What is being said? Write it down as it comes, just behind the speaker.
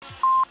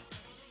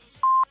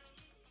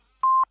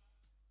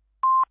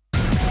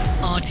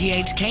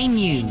RTHK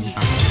News.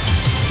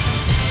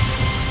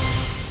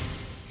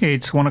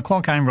 It's 1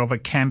 o'clock. I'm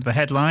Robert Kemp. The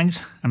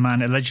headlines. A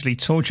man allegedly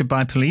tortured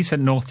by police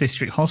at North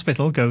District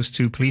Hospital goes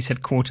to police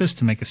headquarters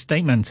to make a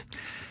statement.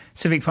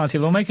 Civic Party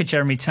lawmaker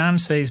Jeremy Tam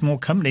says more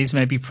companies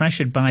may be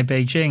pressured by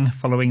Beijing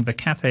following the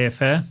Cathay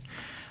affair.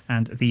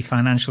 And the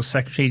Financial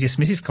Secretary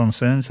dismisses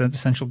concerns that the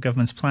central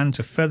government's plan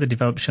to further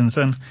develop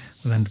Shenzhen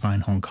will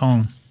undermine Hong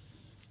Kong.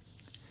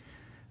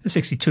 The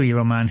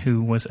 62-year-old man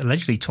who was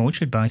allegedly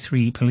tortured by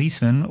 3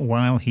 policemen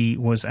while he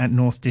was at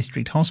North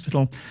District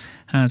Hospital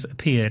has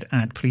appeared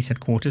at police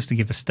headquarters to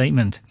give a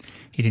statement.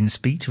 He didn't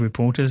speak to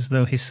reporters,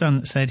 though his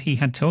son said he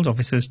had told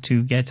officers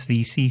to get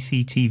the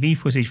CCTV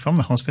footage from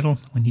the hospital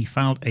when he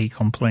filed a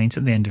complaint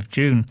at the end of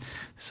June.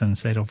 The son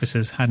said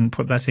officers hadn't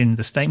put that in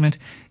the statement,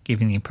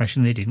 giving the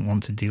impression they didn't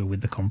want to deal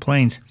with the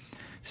complaint.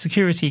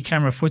 Security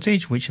camera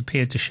footage, which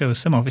appeared to show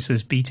some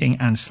officers beating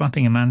and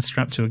slapping a man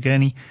strapped to a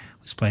gurney,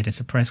 was played at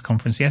a press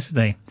conference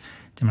yesterday.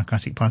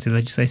 Democratic Party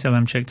legislator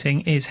Lam Cheuk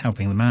Ting is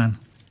helping the man.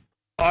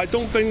 I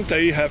don't think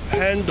they have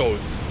handled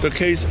the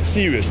case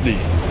seriously.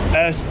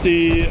 As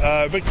the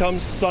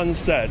victim's son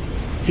said,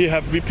 he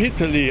have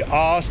repeatedly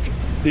asked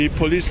the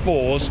police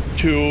force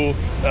to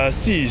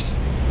seize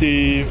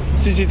the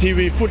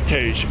CCTV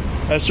footage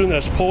as soon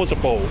as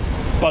possible.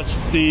 But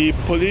the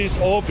police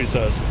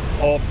officers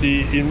of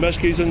the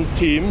investigation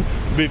team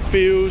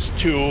refused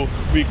to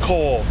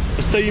recall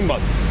a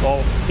statement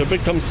of the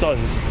victim's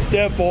sons.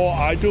 Therefore,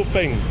 I do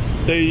think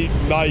they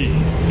might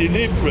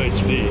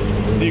deliberately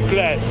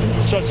neglect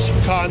such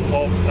kind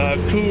of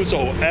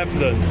crucial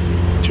evidence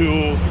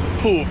to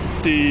prove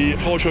the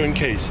torturing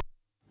case.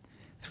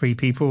 3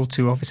 people,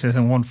 2 officers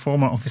and 1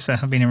 former officer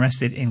have been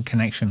arrested in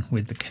connection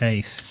with the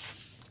case.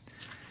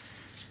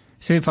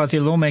 Civic Party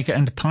lawmaker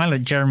and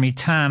pilot Jeremy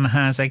Tam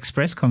has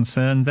expressed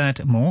concern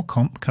that more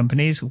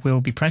companies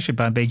will be pressured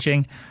by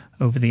Beijing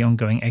over the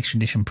ongoing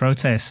extradition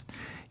protests.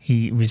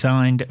 He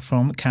resigned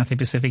from Cathay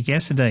Pacific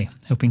yesterday,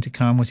 hoping to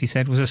calm what he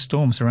said was a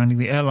storm surrounding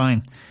the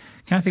airline.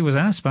 Cathay was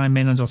asked by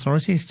mainland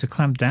authorities to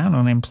clamp down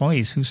on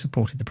employees who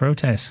supported the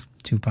protests.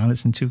 2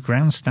 pilots and 2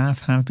 ground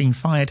staff have been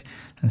fired,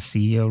 and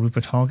CEO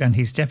Rupert Hogg and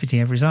his deputy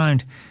have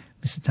resigned.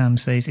 Mr. Tam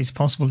says it's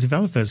possible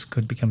developers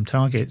could become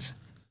targets.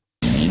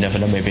 You never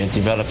know, maybe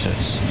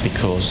developers,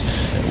 because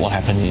what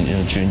happened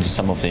in June,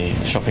 some of the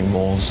shopping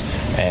malls,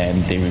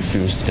 they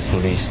refused the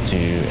police to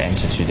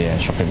enter to their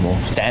shopping mall.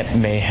 That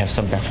may have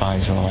some backfire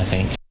as well, I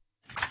think.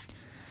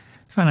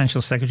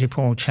 Financial Secretary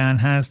Paul Chan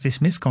has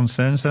dismissed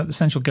concerns that the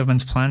central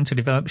government's plan to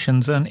develop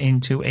Shenzhen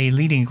into a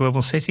leading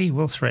global city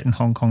will threaten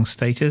Hong Kong's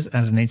status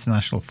as an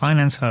international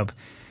finance hub.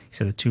 He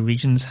said the 2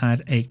 regions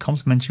had a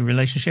complementary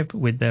relationship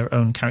with their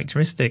own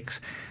characteristics,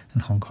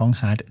 and Hong Kong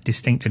had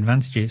distinct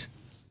advantages.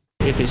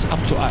 It is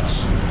up to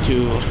us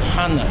to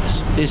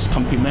harness these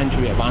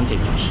complementary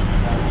advantages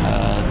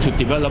to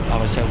develop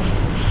ourselves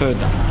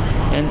further.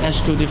 And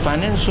as to the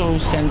financial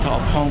center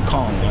of Hong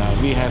Kong,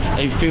 we have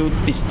a few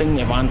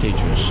distinct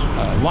advantages.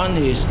 One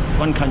is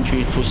one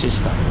country, 2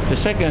 systems. The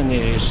second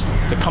is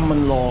the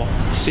common law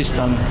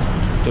system,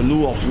 the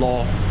rule of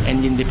law,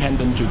 and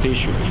independent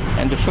judiciary.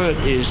 And the third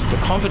is the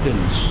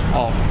confidence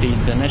of the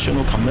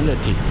international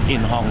community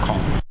in Hong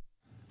Kong.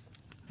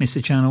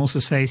 Mr. Chan also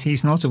says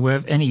he's not aware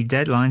of any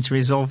deadline to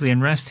resolve the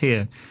unrest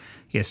here.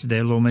 Yesterday,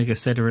 a lawmaker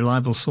said a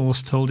reliable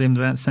source told him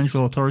that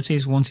central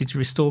authorities wanted to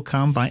restore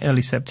calm by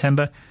early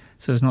September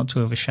so as not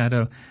to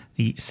overshadow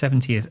the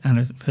 70th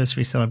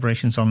anniversary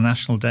celebrations on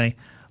National Day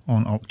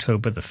on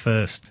October the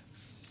 1st.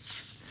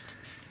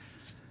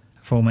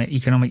 A former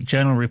Economic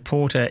Journal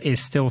reporter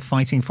is still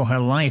fighting for her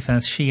life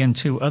as she and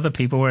 2 other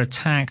people were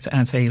attacked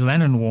at a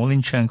Lennon Wall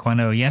in Tseung Kwan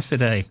O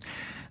yesterday.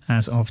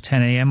 As of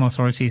 10 a.m,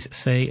 authorities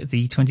say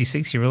the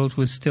 26-year-old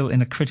was still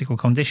in a critical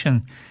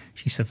condition.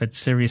 She suffered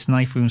serious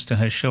knife wounds to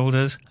her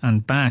shoulders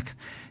and back.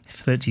 The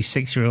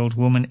 36-year-old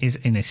woman is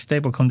in a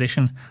stable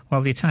condition,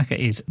 while the attacker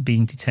is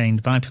being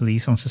detained by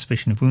police on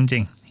suspicion of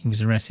wounding. He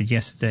was arrested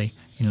yesterday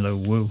in Lo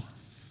Wu.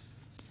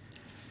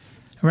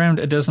 Around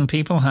a dozen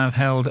people have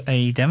held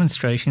a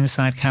demonstration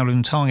inside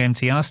Kowloon Tong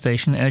MTR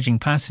station urging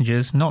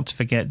passengers not to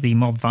forget the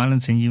mob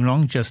violence in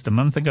Yulong just a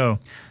month ago,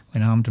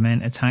 when armed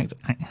men attacked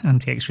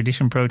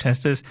anti-extradition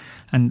protesters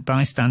and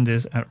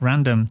bystanders at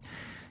random.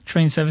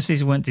 Train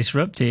services weren't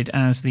disrupted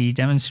as the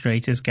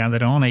demonstrators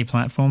gathered on a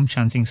platform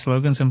chanting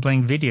slogans and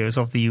playing videos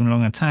of the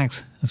Yulong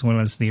attacks, as well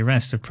as the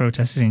arrest of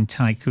protesters in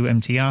Tai Koo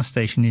MTR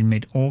station in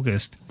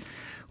mid-August.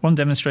 One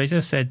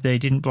demonstrator said they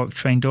didn't block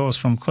train doors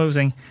from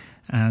closing,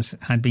 as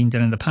had been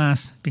done in the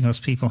past, because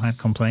people had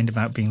complained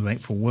about being late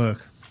for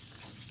work.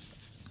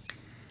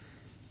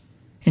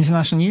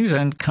 International news,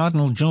 and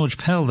Cardinal George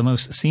Pell, the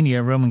most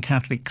senior Roman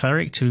Catholic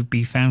cleric to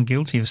be found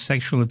guilty of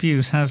sexual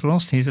abuse, has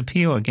lost his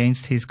appeal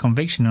against his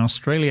conviction in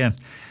Australia.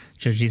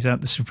 Judges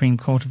at the Supreme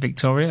Court of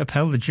Victoria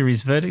upheld the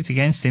jury's verdict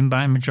against him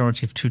by a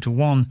majority of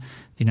 2-1.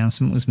 The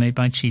announcement was made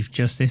by Chief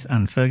Justice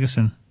Anne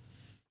Ferguson.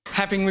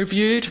 Having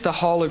reviewed the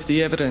whole of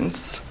the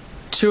evidence,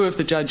 2 of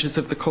the judges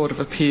of the Court of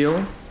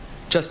Appeal,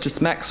 Justice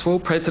Maxwell,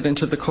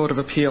 President of the Court of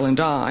Appeal, and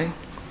I,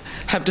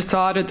 have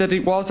decided that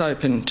it was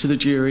open to the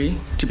jury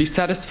to be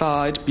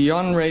satisfied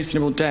beyond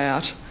reasonable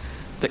doubt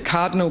that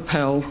Cardinal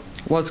Pell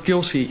was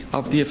guilty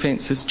of the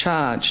offences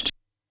charged.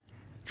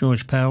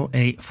 George Pell,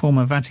 a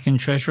former Vatican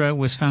treasurer,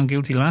 was found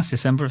guilty last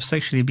December of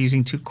sexually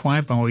abusing 2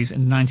 choir boys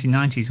in the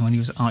 1990s when he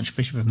was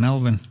Archbishop of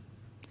Melbourne.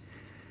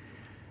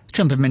 The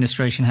Trump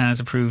administration has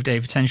approved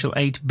a potential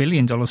 $8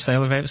 billion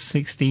sale of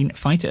F-16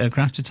 fighter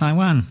aircraft to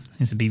Taiwan.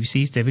 Here's the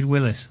BBC's David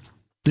Willis.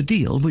 The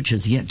deal, which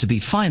has yet to be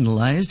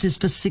finalised, is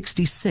for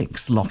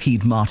 66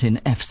 Lockheed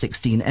Martin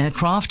F-16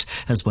 aircraft,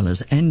 as well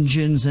as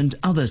engines and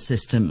other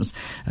systems.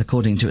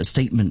 According to a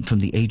statement from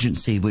the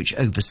agency which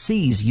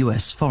oversees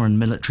US foreign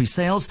military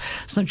sales,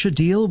 such a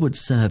deal would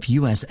serve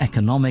US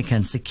economic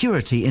and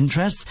security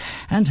interests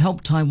and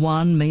help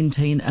Taiwan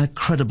maintain a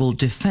credible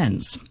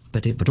defence.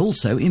 But it would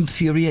also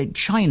infuriate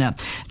China.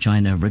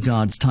 China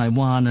regards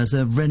Taiwan as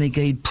a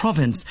renegade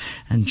province,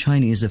 and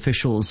Chinese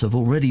officials have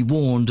already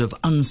warned of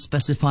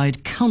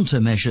unspecified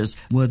countermeasures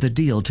were the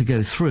deal to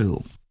go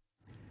through.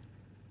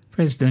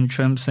 President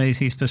Trump says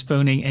he's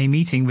postponing a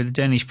meeting with the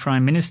Danish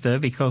Prime Minister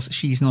because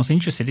she's not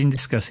interested in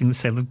discussing the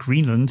sale of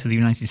Greenland to the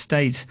United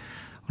States.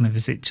 On a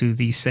visit to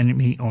the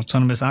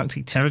semi-autonomous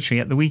Arctic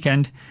territory at the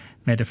weekend,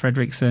 Mette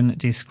Frederiksen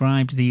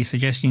described the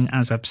suggestion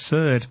as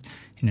absurd.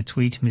 In a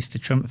tweet,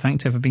 Mr. Trump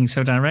thanked her for being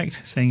so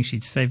direct, saying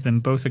she'd save them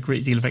both a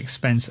great deal of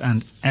expense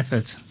and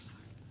effort.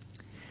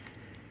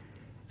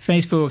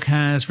 Facebook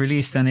has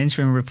released an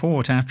interim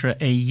report after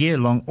a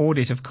year-long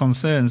audit of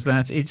concerns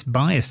that it's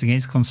biased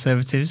against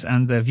conservatives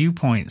and their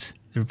viewpoints.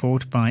 The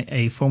report by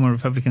a former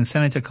Republican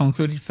senator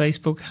concluded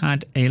Facebook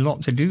had a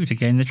lot to do to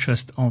gain the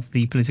trust of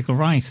the political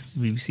right.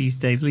 The BBC's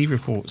Dave Lee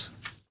reports.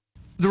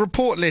 The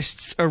report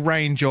lists a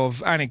range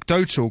of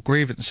anecdotal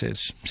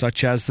grievances,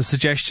 such as the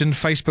suggestion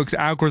Facebook's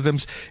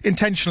algorithms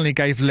intentionally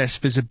gave less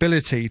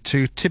visibility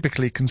to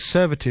typically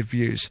conservative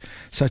views,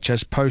 such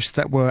as posts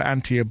that were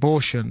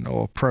anti-abortion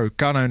or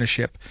pro-gun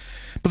ownership.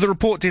 But the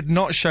report did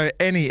not show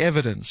any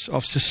evidence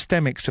of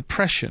systemic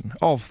suppression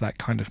of that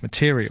kind of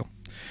material.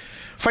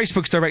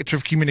 Facebook's Director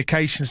of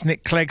Communications,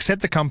 Nick Clegg, said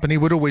the company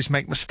would always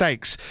make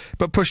mistakes,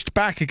 but pushed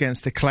back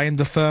against the claim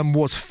the firm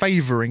was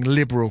favouring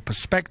liberal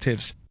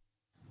perspectives.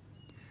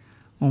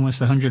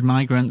 Almost 100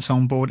 migrants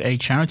on board a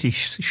charity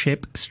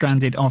ship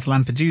stranded off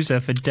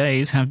Lampedusa for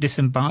days have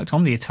disembarked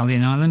on the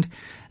Italian island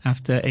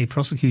after a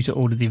prosecutor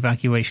ordered the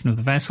evacuation of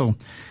the vessel.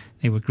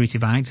 They were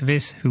greeted by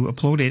activists who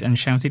applauded and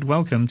shouted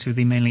welcome to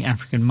the mainly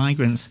African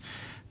migrants.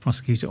 The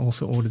prosecutor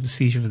also ordered the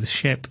seizure of the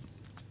ship.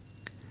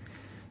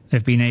 There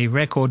have been a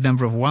record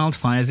number of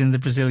wildfires in the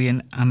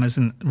Brazilian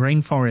Amazon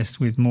rainforest,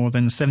 with more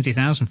than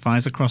 70,000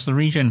 fires across the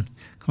region.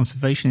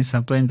 Conservationists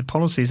have blamed the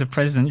policies of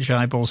President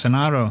Jair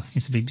Bolsonaro.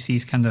 It's the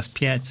BBC's Candace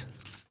Piet.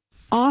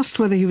 Asked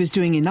whether he was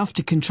doing enough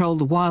to control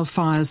the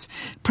wildfires,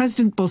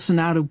 President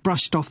Bolsonaro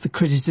brushed off the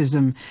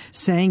criticism,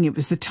 saying it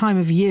was the time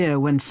of year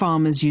when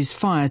farmers use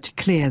fire to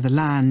clear the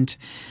land.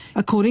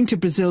 According to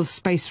Brazil's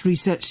Space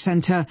Research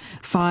Centre,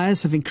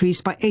 fires have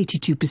increased by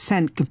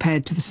 82%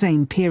 compared to the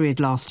same period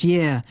last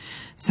year.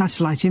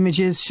 Satellite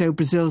images show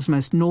Brazil's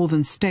most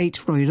northern state,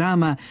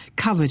 Roraima,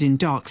 covered in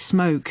dark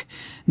smoke.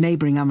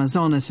 Neighbouring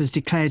Amazonas has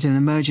declared an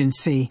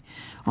emergency.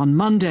 On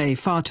Monday,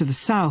 far to the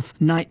south,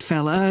 night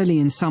fell early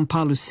in São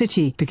Paulo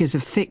city because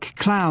of thick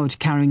cloud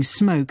carrying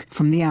smoke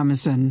from the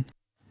Amazon.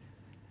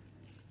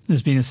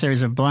 There's been a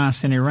series of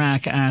blasts in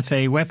Iraq at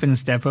a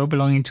weapons depot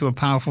belonging to a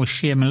powerful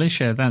Shia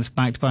militia that's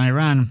backed by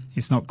Iran.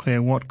 It's not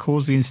clear what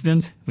caused the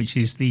incident, which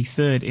is the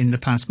third in the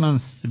past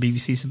month. The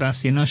BBC's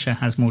Sebastian Usher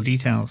has more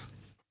details.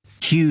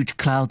 Huge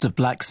clouds of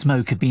black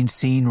smoke have been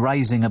seen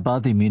rising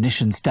above the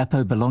munitions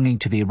depot belonging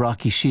to the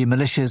Iraqi Shia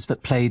militias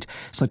that played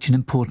such an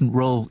important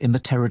role in the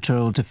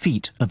territorial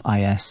defeat of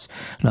IS.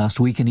 Last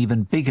week, an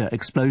even bigger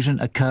explosion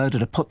occurred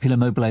at a Popular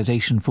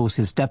Mobilization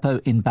Forces depot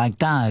in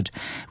Baghdad,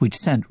 which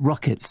sent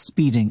rockets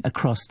speeding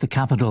across the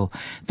capital.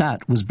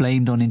 That was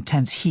blamed on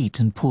intense heat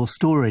and poor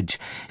storage.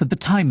 But the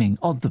timing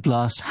of the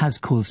blast has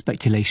caused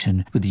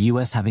speculation, with the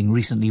US having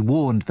recently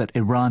warned that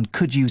Iran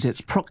could use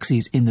its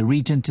proxies in the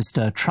region to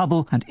stir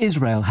trouble, and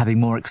Israel having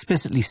more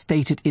explicitly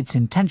stated its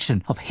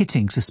intention of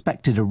hitting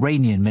suspected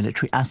Iranian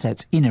military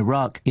assets in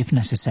Iraq if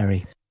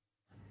necessary.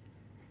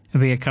 A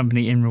beer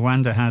company in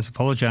Rwanda has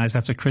apologised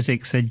after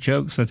critics said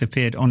jokes that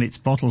appeared on its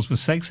bottles were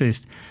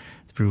sexist.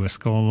 The brewer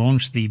Skol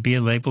launched the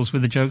beer labels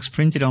with the jokes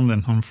printed on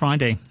them on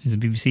Friday. This is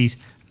the BBC's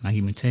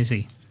Maggie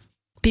Mutesi.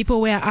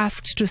 People were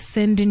asked to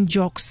send in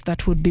jokes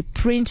that would be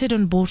printed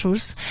on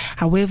bottles.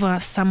 However,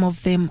 some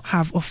of them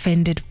have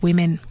offended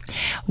women.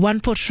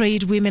 One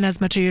portrayed women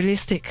as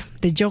materialistic.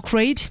 The joke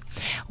read,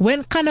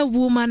 "When can a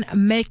woman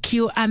make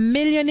you a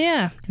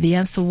millionaire?" The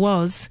answer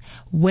was,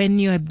 "When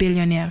you're a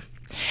billionaire."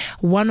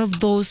 One of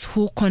those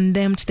who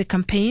condemned the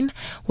campaign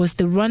was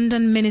the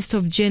Rwandan Minister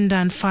of Gender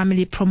and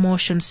Family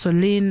Promotion,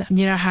 Soline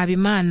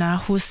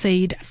Nyirahabimana, who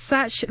said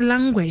such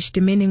language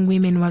demeaning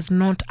women was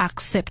not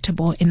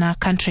acceptable in our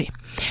country.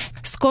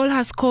 Skol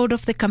has called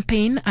off the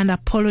campaign and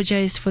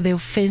apologized for the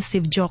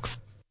offensive jokes.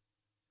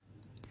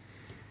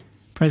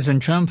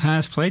 President Trump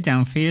has played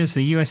down fears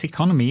the US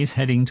economy is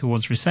heading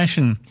towards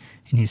recession.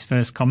 In his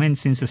first comment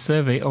since a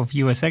survey of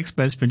US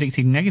experts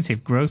predicted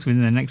negative growth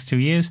within the next 2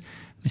 years,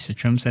 Mr.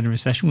 Trump said a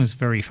recession was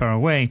very far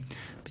away,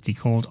 but he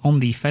called on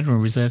the Federal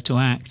Reserve to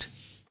act.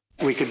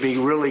 We could be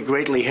really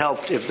greatly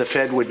helped if the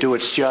Fed would do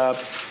its job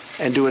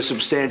and do a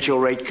substantial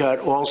rate cut.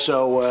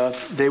 Also,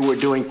 they were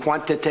doing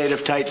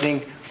quantitative tightening,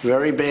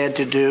 very bad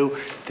to do.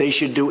 They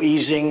should do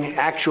easing,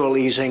 actual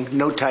easing,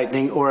 no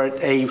tightening, or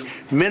at a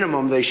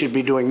minimum, they should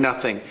be doing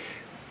nothing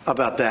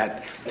about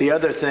that. The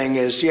other thing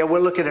is, we're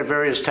looking at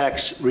various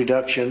tax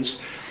reductions.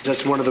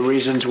 That's one of the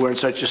reasons we're in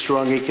such a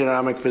strong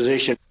economic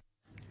position.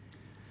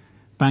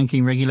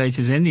 Banking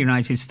regulators in the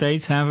United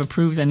States have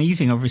approved an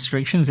easing of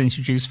restrictions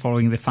introduced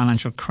following the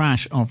financial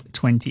crash of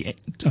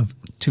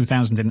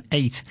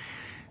 2008.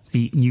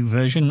 The new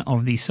version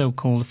of the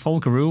so-called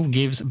Volcker Rule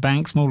gives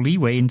banks more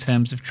leeway in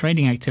terms of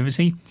trading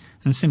activity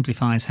and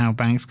simplifies how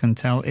banks can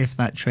tell if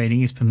that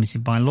trading is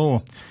permitted by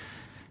law.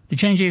 The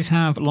changes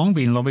have long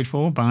been lobbied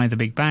for by the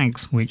big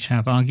banks, which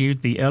have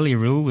argued the earlier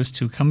rule was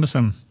too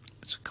cumbersome.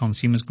 As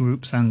consumers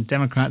groups and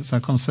Democrats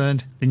are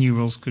concerned, the new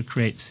rules could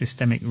create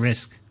systemic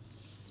risk.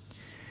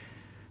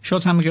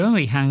 Short time ago,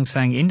 the Hang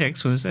Seng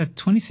Index was at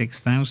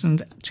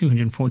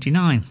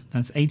 26,249.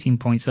 That's 18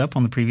 points up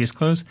on the previous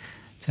close.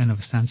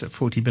 Turnover stands at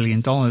 $40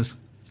 billion.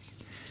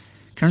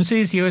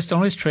 Currencies, US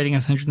dollar is trading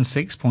at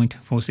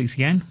 106.46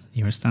 yen. The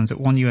euro stands at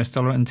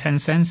 $1 and 10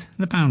 cents.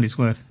 The pound is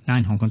worth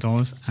 9 Hong Kong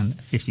dollars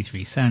and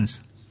 53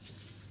 cents.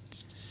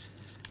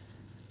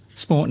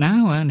 Sport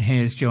now, and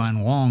here's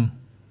Joanne Wong.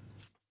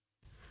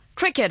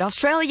 Cricket,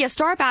 Australia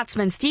star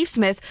batsman Steve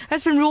Smith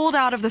has been ruled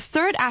out of the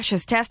third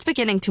Ashes test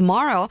beginning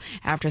tomorrow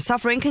after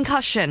suffering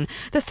concussion.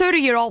 The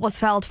 30-year-old was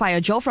felled by a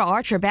Jofra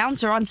Archer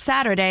bouncer on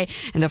Saturday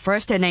in the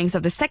first innings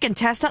of the second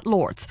test at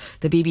Lord's.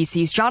 The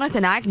BBC's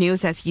Jonathan Agnew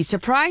says he's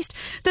surprised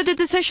that the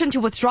decision to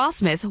withdraw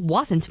Smith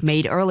wasn't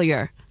made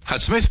earlier.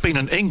 Had Smith been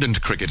an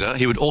England cricketer,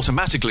 he would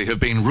automatically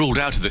have been ruled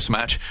out of this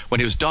match when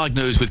he was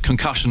diagnosed with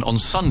concussion on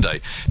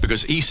Sunday,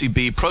 because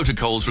ECB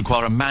protocols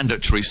require a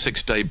mandatory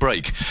 6-day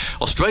break.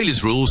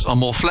 Australia's rules are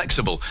more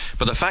flexible,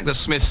 but the fact that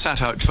Smith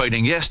sat out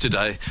training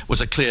yesterday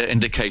was a clear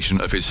indication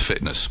of his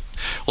fitness.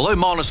 Although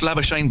Marnus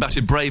Labuschagne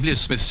batted bravely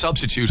as Smith's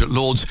substitute at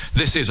Lord's,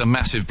 this is a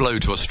massive blow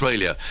to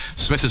Australia.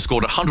 Smith has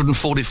scored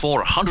 144,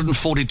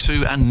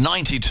 142 and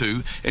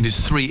 92 in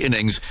his 3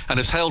 innings and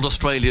has held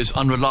Australia's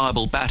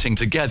unreliable batting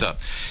together.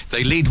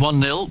 They lead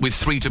 1-0 with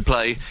 3 to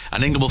play,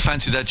 and England will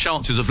fancy their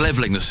chances of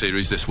levelling the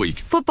series this week.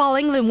 Football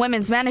England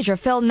women's manager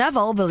Phil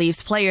Neville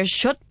believes players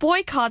should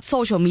boycott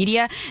social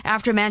media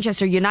after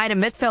Manchester United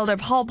midfielder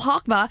Paul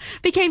Pogba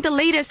became the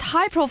latest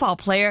high-profile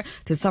player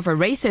to suffer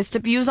racist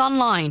abuse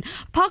online.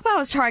 Pogba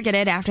was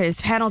targeted after his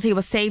penalty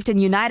was saved in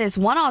United's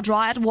 1-1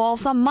 draw at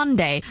Wolves on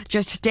Monday,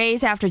 just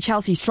days after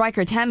Chelsea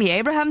striker Tammy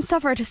Abraham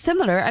suffered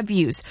similar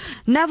abuse.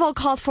 Neville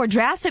called for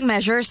drastic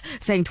measures,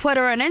 saying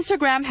Twitter and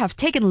Instagram have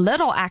taken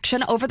little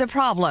action over the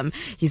problem.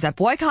 He said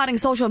boycotting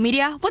social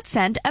media would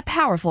send a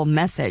powerful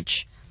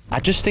message. I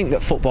just think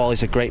that football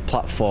is a great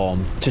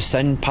platform to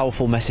send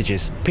powerful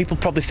messages. People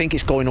probably think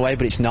it's going away,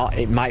 but it's not.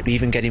 It might be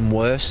even getting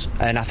worse.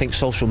 And I think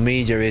social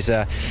media is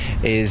a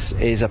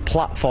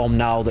platform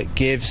now that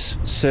gives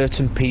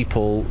certain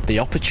people the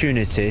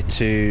opportunity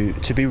to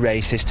be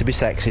racist, to be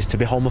sexist, to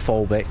be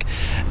homophobic.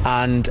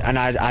 And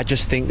I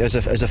just think as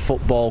a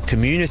football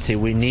community,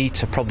 we need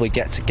to probably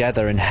get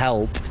together and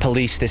help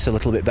police this a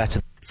little bit better.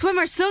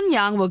 Swimmer Sun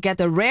Yang will get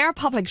the rare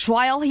public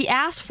trial he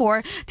asked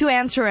for to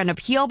answer an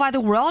appeal by the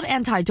World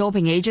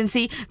Anti-Doping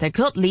Agency that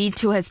could lead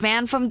to his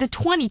ban from the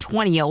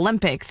 2020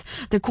 Olympics.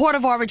 The Court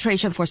of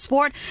Arbitration for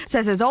Sport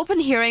says his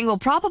open hearing will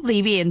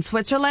probably be in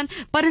Switzerland,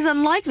 but is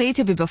unlikely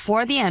to be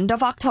before the end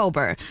of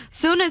October.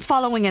 Sun is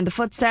following in the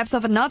footsteps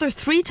of another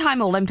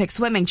 3-time Olympic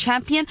swimming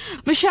champion,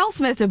 Michelle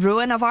Smith de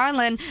Bruin of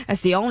Ireland, as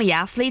the only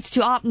athletes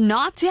to opt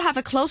not to have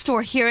a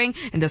closed-door hearing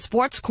in the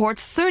sports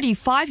court's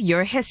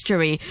 35-year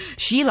history.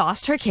 She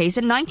lost her case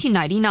in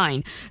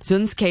 1999.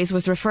 Sun's case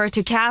was referred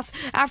to CAS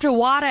after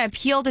WADA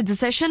appealed a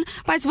decision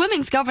by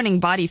swimming's governing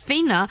body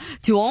FINA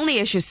to only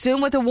issue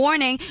Sun with a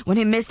warning when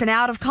he missed an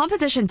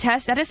out-of-competition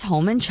test at his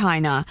home in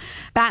China.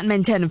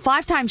 Badminton,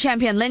 5-time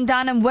champion Lin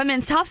Dan and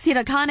women's top seed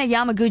Akane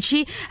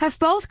Yamaguchi have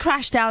both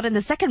crashed out in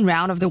the second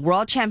round of the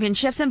World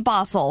Championships in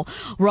Basel.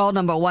 World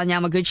number 1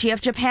 Yamaguchi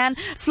of Japan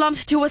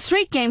slumped to a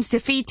straight games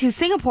defeat to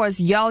Singapore's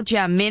Yao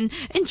Jianmin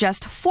in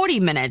just 40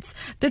 minutes.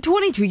 The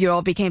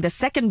 22-year-old became the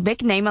second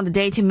big name on the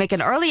day to make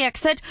an early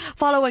exit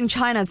following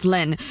China's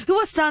Lin, who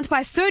was stunned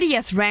by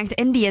 30th ranked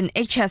Indian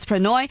H.S.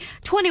 Pranoy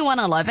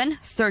 21-11,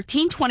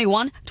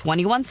 13-21,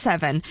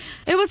 21-7.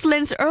 It was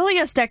Lin's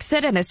earliest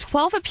exit in his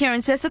 12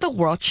 appearances at the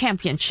World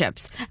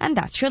Championships. And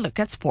that's your look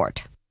at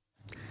sport.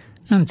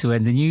 And to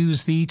end the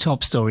news, the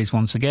top stories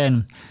once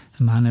again.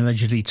 A man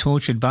allegedly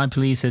tortured by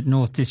police at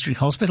North District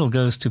Hospital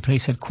goes to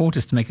police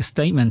headquarters to make a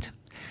statement.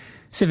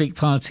 Civic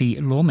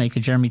Party lawmaker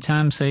Jeremy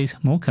Tam says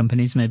more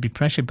companies may be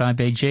pressured by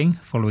Beijing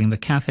following the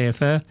Cathay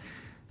affair.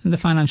 And the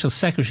Financial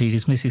Secretary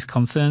dismisses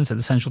concerns that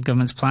the central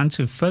government's plan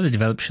to further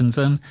develop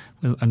Shenzhen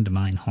will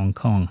undermine Hong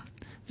Kong.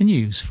 The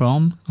news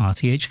from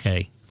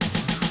RTHK.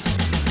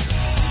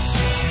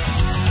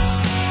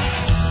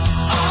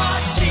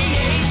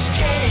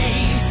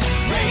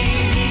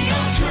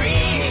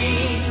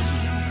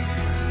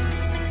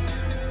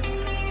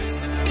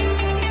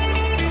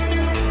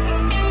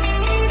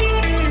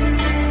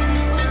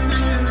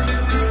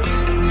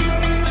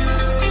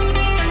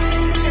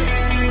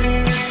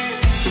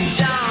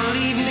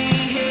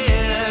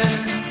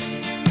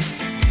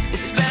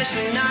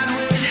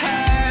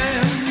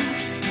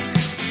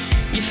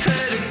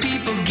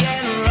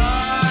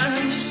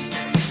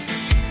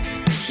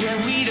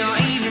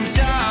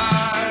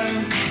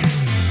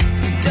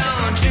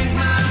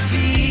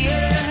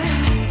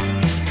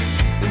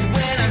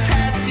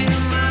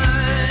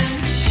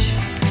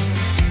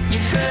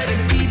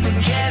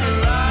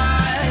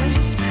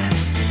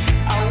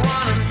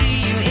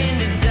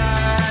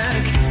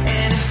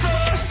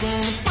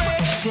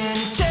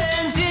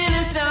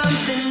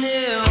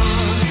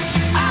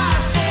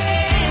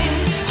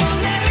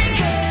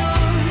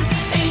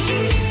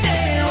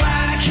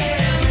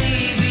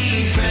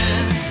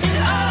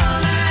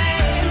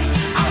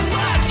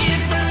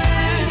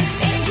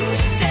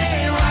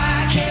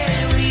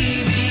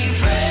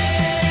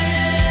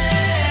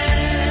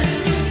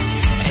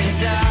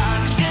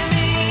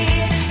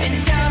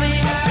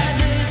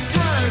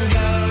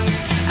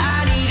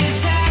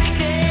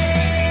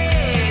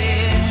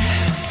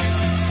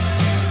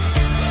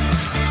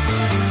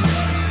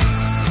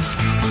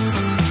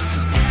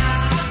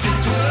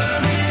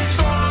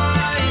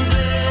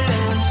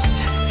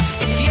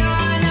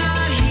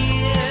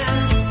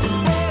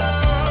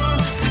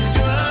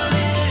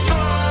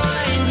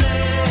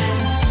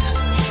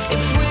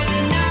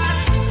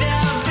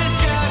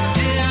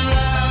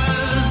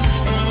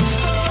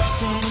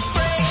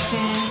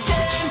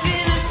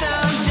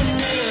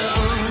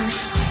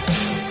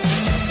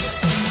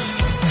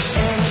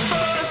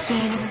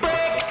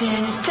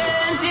 and it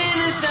turns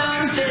into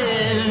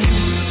something.